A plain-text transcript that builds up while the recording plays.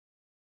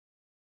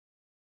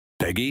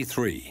Peggy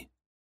 3.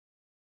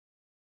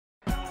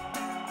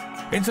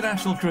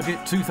 International Cricket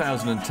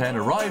 2010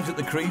 arrives at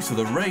the crease with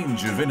a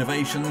range of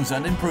innovations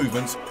and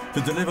improvements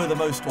to deliver the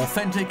most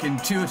authentic,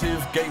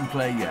 intuitive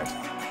gameplay yet.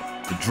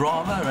 The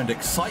drama and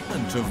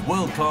excitement of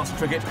world-class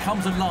cricket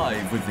comes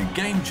alive with the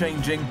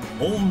game-changing,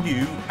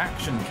 all-new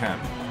Action Cam.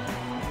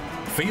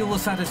 Feel the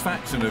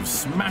satisfaction of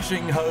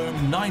smashing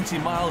home 90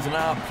 miles an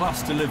hour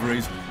plus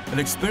deliveries and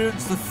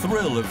experience the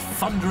thrill of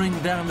thundering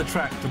down the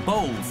track to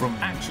bowl from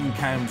Action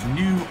Cam's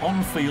new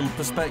on-field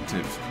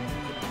perspectives.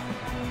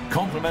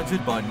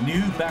 Complemented by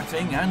new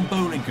batting and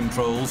bowling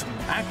controls,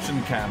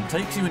 Action Cam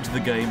takes you into the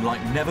game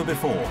like never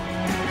before.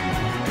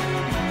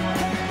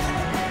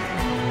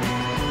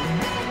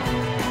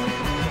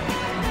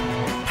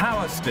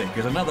 Power Stick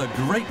is another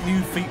great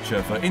new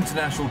feature for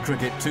International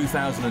Cricket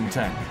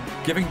 2010,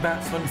 giving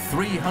batsmen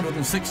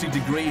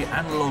 360-degree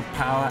analogue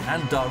power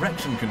and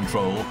direction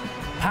control.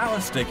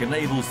 Power Stick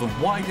enables the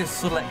widest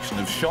selection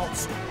of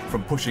shots,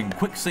 from pushing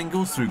quick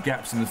singles through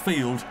gaps in the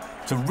field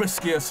to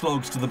riskier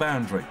slogs to the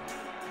boundary.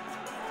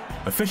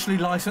 Officially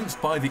licensed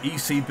by the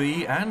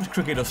ECB and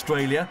Cricket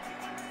Australia,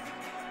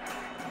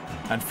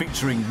 and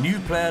featuring new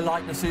player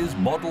likenesses,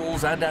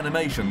 models and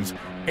animations,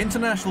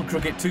 International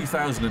Cricket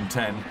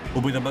 2010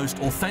 will be the most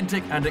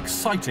authentic and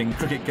exciting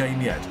cricket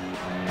game yet.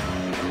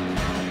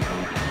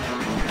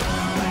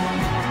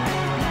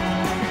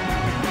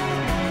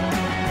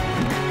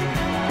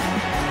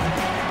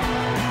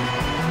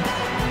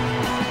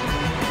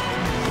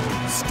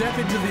 Step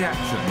into the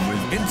action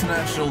with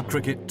International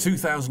Cricket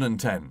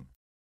 2010.